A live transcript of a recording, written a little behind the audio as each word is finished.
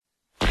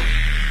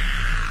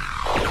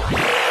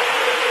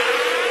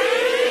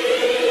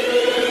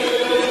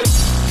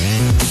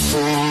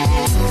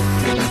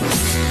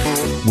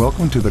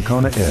Welcome to the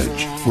Kona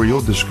Edge, where you'll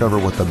discover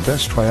what the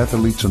best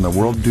triathletes in the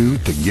world do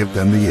to give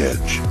them the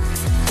edge.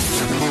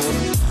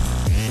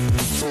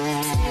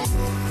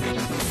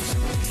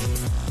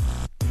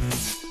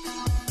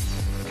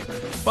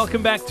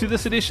 Welcome back to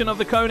this edition of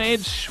the Kona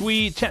Edge.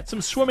 We chat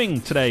some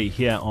swimming today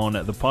here on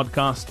the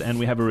podcast, and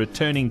we have a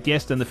returning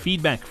guest, and the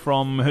feedback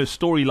from her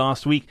story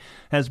last week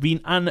has been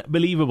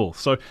unbelievable.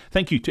 So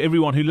thank you to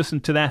everyone who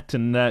listened to that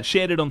and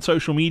shared it on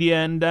social media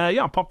and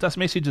popped us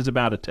messages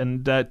about it.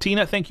 And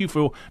Tina, thank you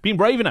for being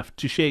brave enough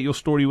to share your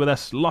story with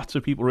us. Lots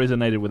of people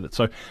resonated with it,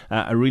 so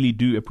I really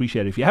do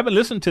appreciate it. If you haven't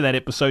listened to that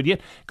episode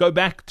yet, go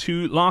back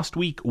to last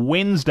week,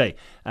 Wednesday,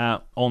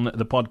 on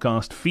the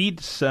podcast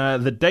feeds.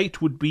 The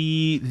date would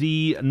be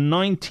the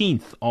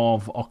 19th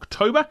of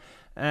October.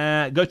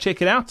 Go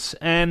check it out,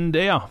 and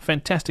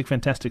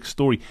fantastic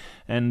story,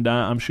 and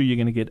I'm sure you're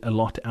going to get a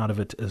lot out of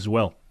it as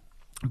well.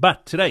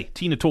 But today,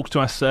 Tina talks to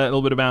us a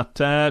little bit about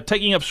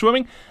taking up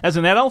swimming as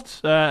an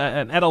adult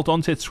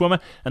onset swimmer,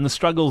 and the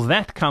struggles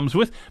that comes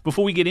with.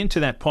 Before we get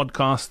into that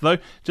podcast, though,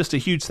 just a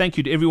huge thank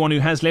you to everyone who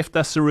has left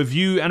us a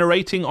review and a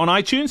rating on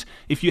iTunes.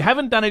 If you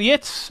haven't done it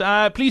yet,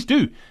 please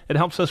do. It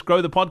helps us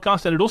grow the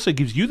podcast, and it also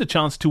gives you the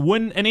chance to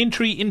win an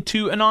entry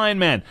into an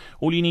Ironman.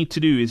 All you need to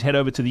do is head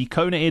over to the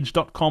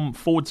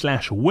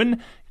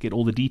konaedge.com/win. Get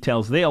all the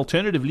details there.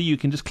 Alternatively, you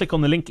can just click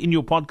on the link in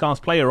your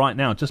podcast player right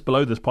now, just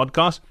below this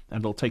podcast,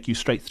 and it'll take you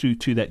straight through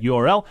to that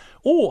URL.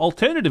 Or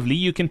alternatively,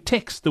 you can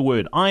text the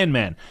word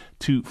Ironman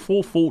to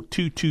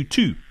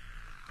 44222,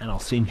 and I'll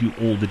send you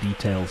all the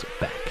details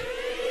back.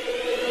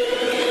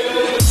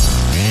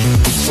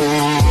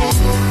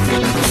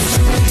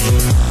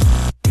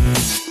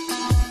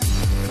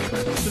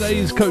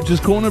 Today's Coach's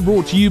Corner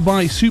brought to you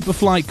by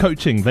Superfly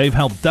Coaching. They've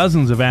helped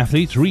dozens of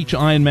athletes reach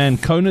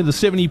Ironman Kona, the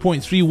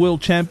 70.3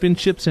 World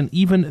Championships, and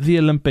even the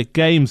Olympic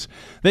Games.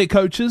 Their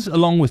coaches,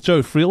 along with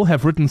Joe Friel,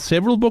 have written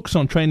several books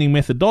on training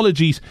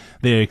methodologies.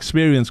 Their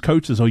experienced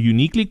coaches are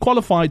uniquely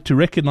qualified to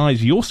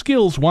recognize your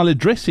skills while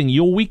addressing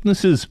your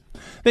weaknesses.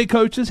 Their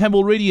coaches have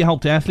already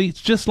helped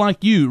athletes just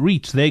like you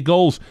reach their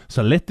goals,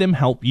 so let them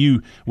help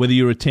you. Whether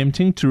you're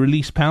attempting to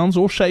release pounds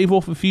or shave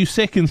off a few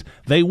seconds,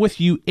 they're with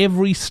you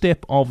every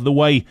step of the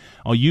way.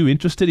 Are you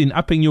interested in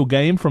upping your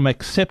game from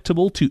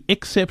acceptable to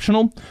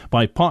exceptional?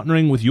 By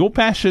partnering with your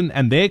passion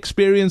and their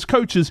experienced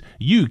coaches,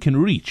 you can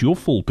reach your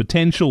full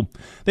potential.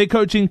 Their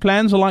coaching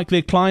plans are like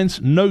their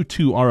clients. No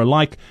two are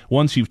alike.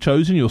 Once you've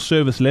chosen your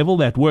service level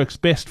that works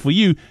best for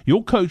you,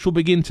 your coach will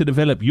begin to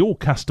develop your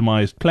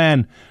customized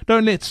plan.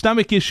 Don't let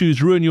stomach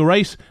issues ruin your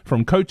race.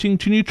 From coaching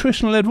to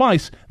nutritional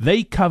advice,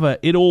 they cover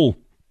it all.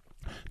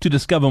 To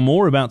discover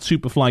more about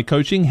Superfly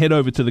Coaching, head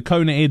over to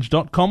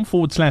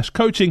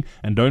thekonaedge.com/coaching.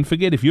 And don't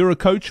forget, if you're a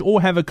coach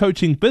or have a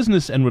coaching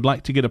business and would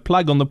like to get a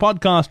plug on the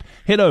podcast,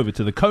 head over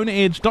to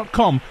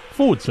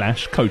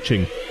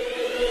thekonaedge.com/coaching.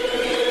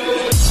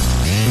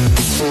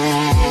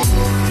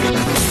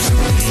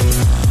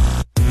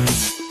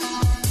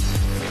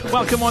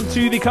 Welcome on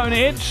to the Kona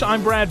Edge.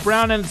 I'm Brad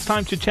Brown, and it's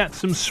time to chat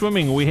some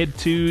swimming. We head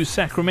to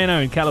Sacramento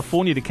in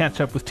California to catch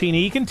up with Tina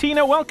Eakin.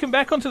 Tina, welcome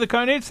back onto the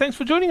Kona Edge. Thanks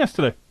for joining us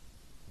today.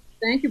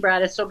 Thank you,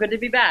 Brad. It's so good to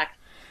be back.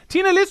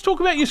 Tina, let's talk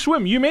about your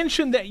swim. You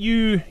mentioned that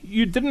you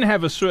didn't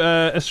have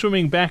a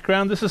swimming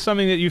background. This is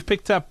something that you've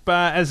picked up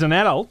as an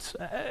adult.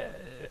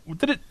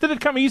 Did it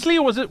come easily,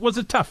 or was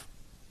it tough?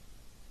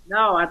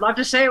 No, I'd love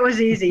to say it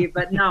was easy,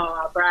 but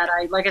no, Brad.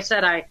 Like I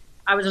said, I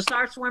was a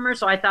star swimmer,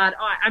 so I thought.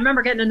 I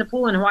remember getting in the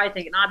pool in Hawaii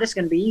thinking, this is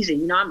going to be easy.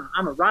 You know,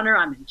 I'm a runner.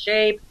 I'm in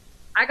shape.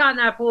 I got in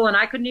that pool, and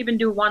I couldn't even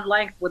do one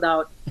length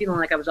without feeling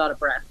like I was out of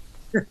breath.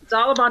 It's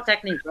all about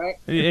technique, right?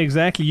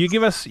 Exactly. You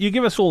give us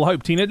all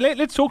hope, Tina.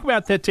 Let's talk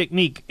about that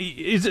technique.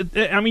 Is it?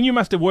 I mean, you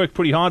must have worked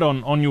pretty hard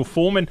on your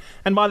form, and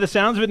by the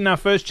sounds of it in our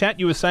first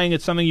chat, you were saying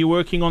it's something you're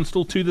working on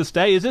still to this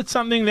day. Is it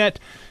something that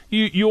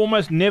you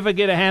almost never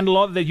get a handle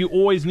on, that you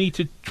always need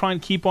to try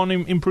and keep on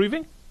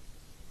improving?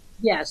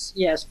 Yes,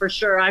 for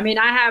sure. I mean,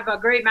 I have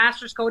great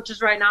masters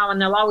coaches right now,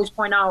 and they'll always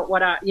point out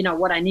what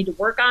I need to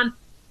work on.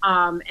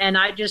 And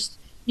I just,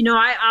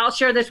 I'll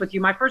share this with you.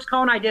 My first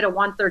Kona, I did a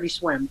 1:30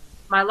 swim.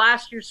 My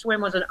last year's swim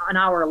was an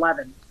hour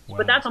 11, wow.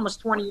 But that's almost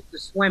 20 years of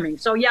swimming.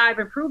 So yeah, I've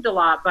improved a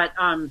lot, but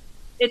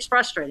it's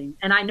frustrating.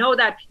 And I know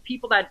that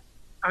people that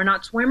are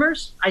not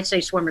swimmers, I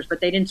say swimmers,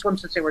 but they didn't swim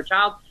since they were a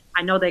child,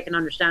 I know they can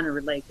understand and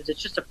relate, because it's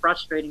just a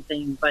frustrating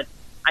thing, but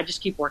I just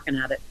keep working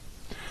at it.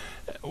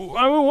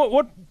 I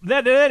mean,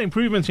 that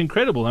improvement's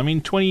incredible. I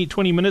mean,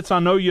 20 minutes, I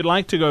know you'd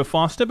like to go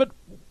faster, but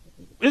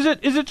is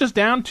it just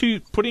down to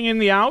putting in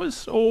the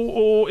hours,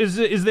 or is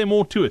there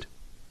more to it?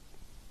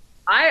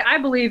 I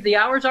believe the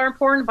hours are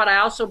important, but I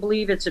also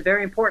believe it's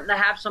very important to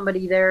have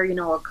somebody there,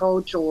 a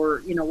coach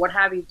or, what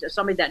have you,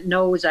 somebody that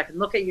knows, that can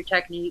look at your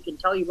technique and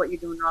tell you what you're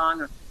doing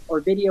wrong,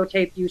 or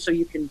videotape you so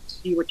you can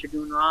see what you're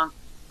doing wrong.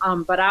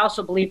 But I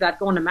also believe that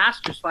going to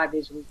Masters 5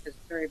 days a week has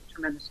very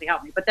tremendously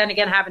helped me. But then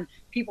again, having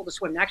people to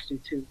swim next to,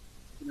 too,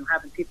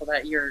 having people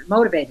that you're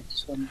motivated to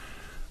swim.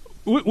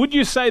 Would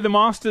you say the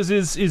Masters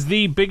is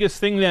the biggest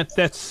thing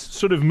that's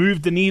sort of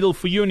moved the needle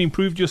for you and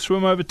improved your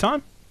swim over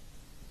time?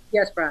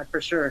 Yes, Brad,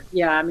 for sure.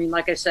 Yeah, I mean,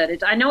 like I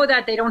said, I know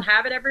that they don't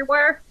have it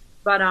everywhere,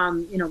 but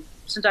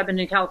since I've been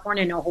in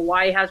California, I know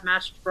Hawaii has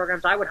master's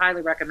programs. I would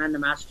highly recommend the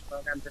master's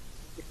programs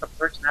if a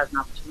person has an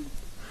opportunity.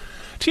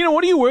 Tina,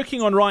 what are you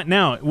working on right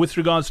now with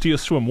regards to your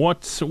swim?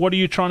 What are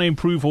you trying to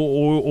improve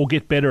or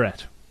get better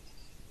at?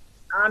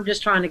 I'm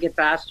just trying to get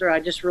faster. I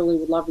just really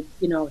would love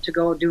to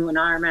go do an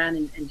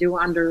Ironman and do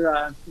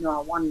under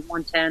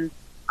 110.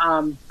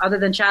 Other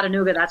than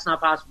Chattanooga, that's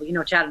not possible.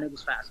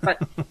 Chattanooga's fast.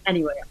 But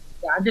anyway,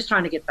 yeah, I'm just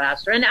trying to get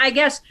faster. And I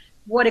guess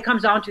what it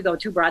comes down to, though,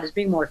 too, Brad, is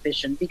being more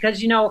efficient.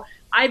 Because,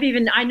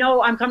 I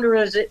know I'm come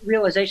to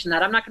realization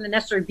that I'm not going to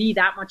necessarily be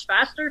that much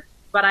faster,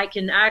 but I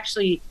can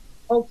actually,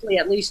 hopefully,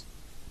 at least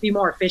be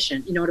more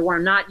efficient, to where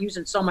I'm not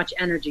using so much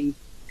energy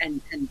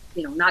and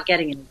not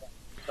getting anything.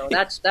 So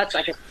that's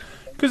I guess.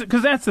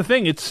 Because that's the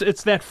thing,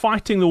 it's that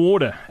fighting the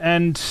water,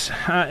 and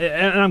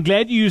I'm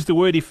glad you used the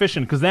word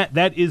efficient, because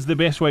that is the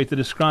best way to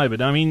describe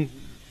it. I mean,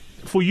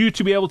 for you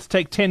to be able to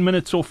take 10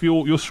 minutes off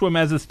your swim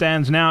as it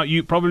stands now,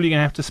 you're probably going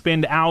to have to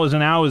spend hours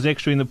and hours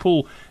extra in the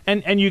pool,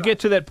 and you get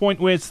to that point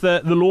where it's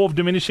the law of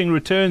diminishing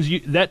returns.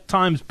 That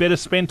time's better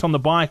spent on the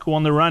bike or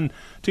on the run.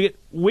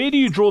 Where do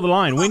you draw the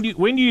line?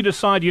 When do you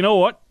decide, you know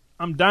what,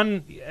 I'm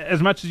done? As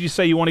much as you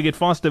say you want to get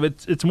faster,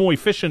 but it's more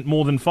efficient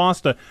more than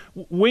faster.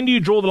 When do you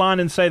draw the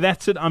line and say,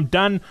 that's it, I'm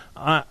done,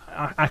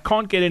 I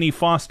can't get any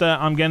faster,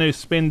 I'm going to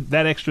spend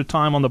that extra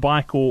time on the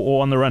bike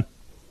or on the run?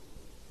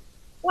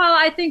 Well,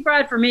 I think,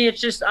 Brad, for me, it's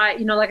just,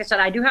 like I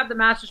said, I do have the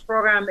master's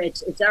program.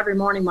 It's every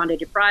morning, Monday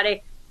to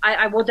Friday.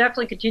 I will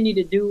definitely continue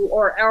to do,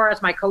 or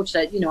as my coach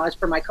said, as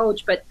per my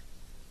coach, but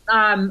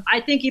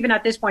I think even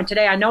at this point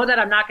today, I know that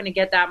I'm not going to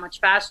get that much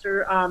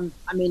faster.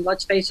 I mean,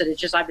 let's face it, it's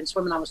just I've been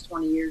swimming almost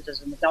 20 years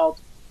as an adult.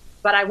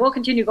 But I will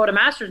continue to go to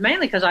Masters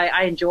mainly because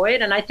I enjoy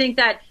it. And I think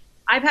that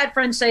I've had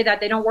friends say that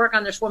they don't work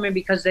on their swimming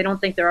because they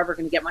don't think they're ever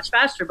going to get much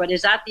faster. But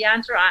is that the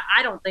answer?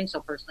 I don't think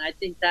so, personally. I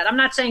think that I'm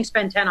not saying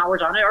spend 10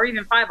 hours on it or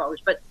even 5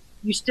 hours, but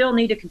you still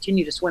need to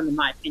continue to swim, in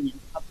my opinion,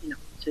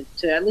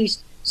 to at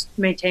least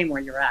maintain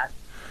where you're at.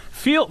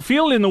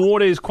 Feel in the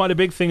water is quite a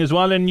big thing as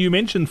well, and you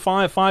mentioned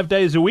five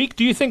days a week.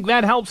 Do you think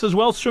that helps as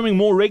well, swimming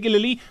more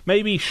regularly,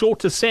 maybe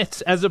shorter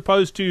sets as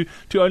opposed to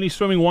only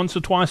swimming once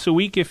or twice a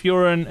week if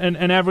you're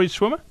an average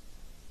swimmer?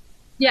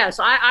 Yes,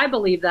 I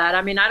believe that.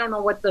 I mean, I don't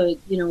know what the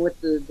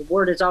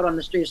word is out on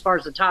the street as far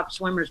as the top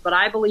swimmers, but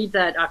I believe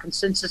that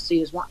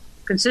consistency is one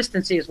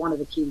of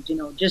the keys.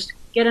 Just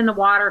get in the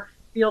water,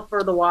 feel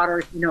for the water,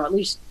 at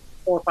least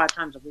 4 or 5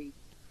 times a week.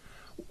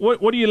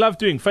 What do you love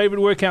doing? Favorite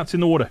workouts in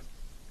the water?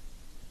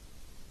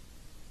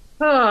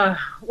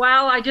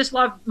 Well, I just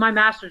love my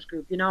master's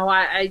group.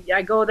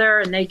 I go there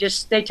and they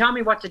tell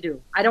me what to do.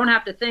 I don't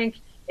have to think.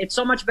 It's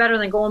so much better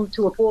than going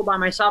to a pool by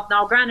myself.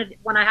 Now, granted,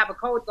 when I have a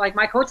coach, like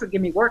my coach would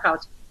give me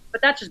workouts,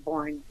 but that's just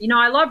boring.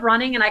 I love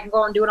running and I can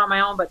go and do it on my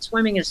own, but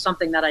swimming is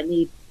something that I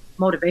need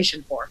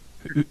motivation for.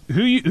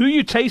 Who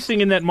you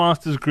chasing in that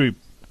master's group?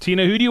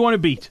 Tina, who do you want to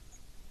beat?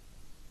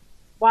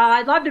 Well,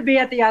 I'd love to be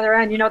at the other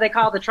end. They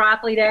call it the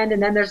triathlete end,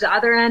 and then there's the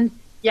other end.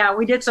 Yeah,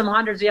 we did some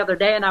hundreds the other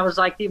day, and I was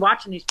like,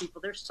 watching these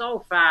people, they're so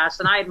fast,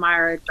 and I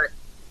admire it, but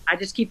I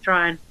just keep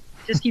trying.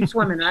 Just keep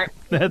swimming, right?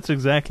 That's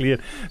exactly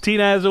it.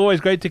 Tina, as always,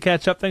 great to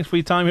catch up. Thanks for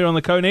your time here on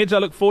the Kona Edge. I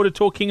look forward to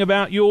talking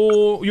about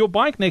your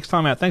bike next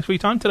time out. Thanks for your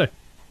time today.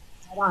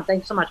 Hold on.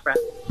 Thanks so much, Brett.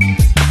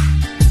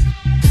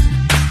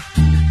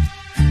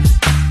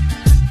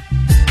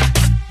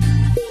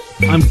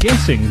 I'm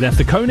guessing that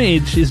the Kona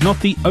Edge is not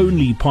the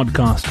only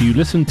podcast you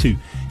listen to.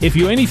 If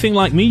you're anything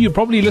like me, you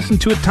probably listen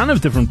to a ton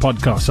of different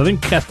podcasts. I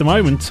think at the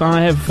moment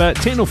I have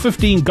 10 or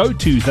 15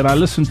 go-tos that I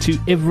listen to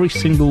every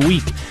single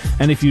week.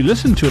 And if you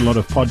listen to a lot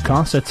of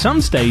podcasts, at some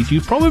stage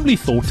you've probably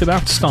thought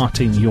about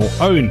starting your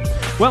own.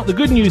 Well, the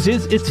good news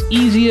is it's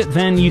easier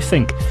than you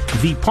think.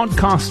 The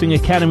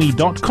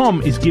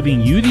podcastingacademy.com is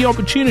giving you the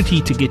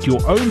opportunity to get your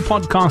own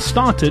podcast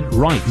started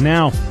right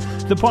now.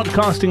 The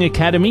Podcasting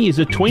Academy is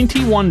a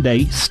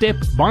 21-day,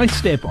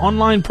 step-by-step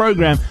online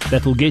program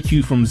that will get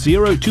you from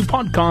zero to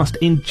podcast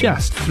in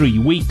just 3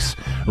 weeks.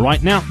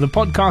 Right now, the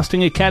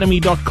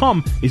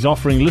podcastingacademy.com is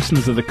offering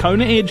listeners of the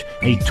Kona Edge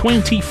a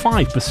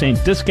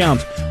 25%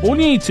 discount. All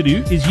you need to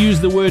do is use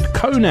the word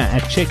Kona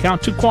at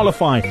checkout to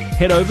qualify.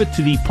 Head over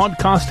to the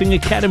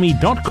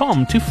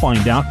podcastingacademy.com to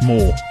find out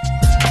more.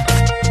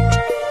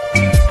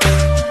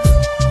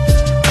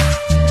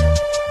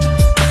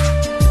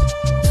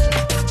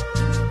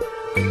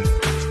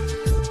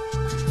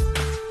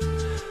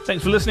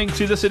 Thanks for listening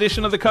to this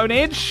edition of the Kona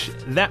Edge.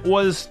 That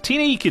was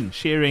Tina Eakin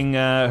sharing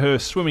her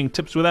swimming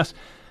tips with us.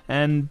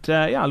 And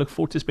I look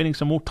forward to spending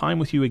some more time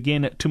with you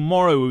again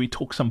tomorrow where we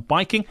talk some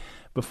biking.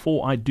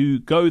 Before I do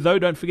go, though,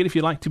 don't forget if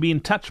you'd like to be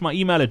in touch, my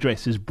email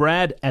address is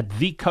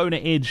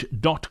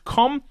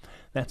brad@thekonaedge.com.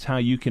 That's how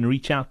you can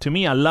reach out to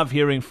me. I love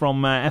hearing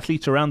from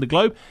athletes around the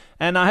globe.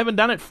 And I haven't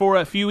done it for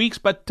a few weeks,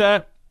 but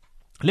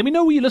let me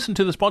know where you listen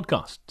to this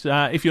podcast.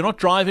 If you're not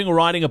driving or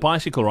riding a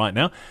bicycle right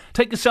now,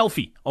 take a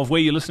selfie of where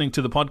you're listening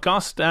to the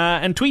podcast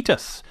and tweet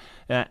us.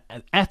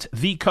 at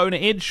The Kona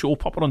Edge, or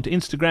pop it onto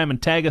Instagram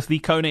and tag us. The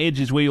Kona Edge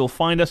is where you'll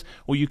find us,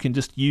 or you can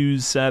just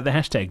use the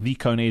hashtag The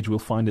Kona Edge. We'll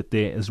find it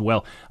there as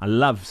well. I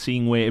love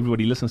seeing where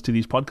everybody listens to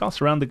these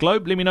podcasts around the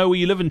globe. Let me know where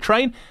you live and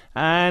train,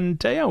 and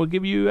we'll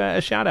give you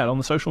a shout out on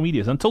the social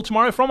medias. Until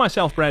tomorrow, from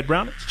myself, Brad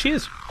Brown, it's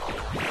cheers.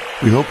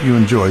 We hope you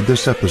enjoyed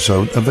this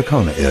episode of the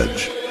Kona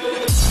Edge.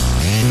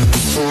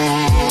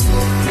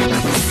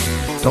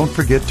 Don't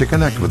forget to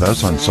connect with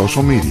us on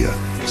social media.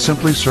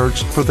 Simply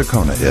search for the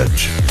Kona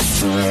Edge.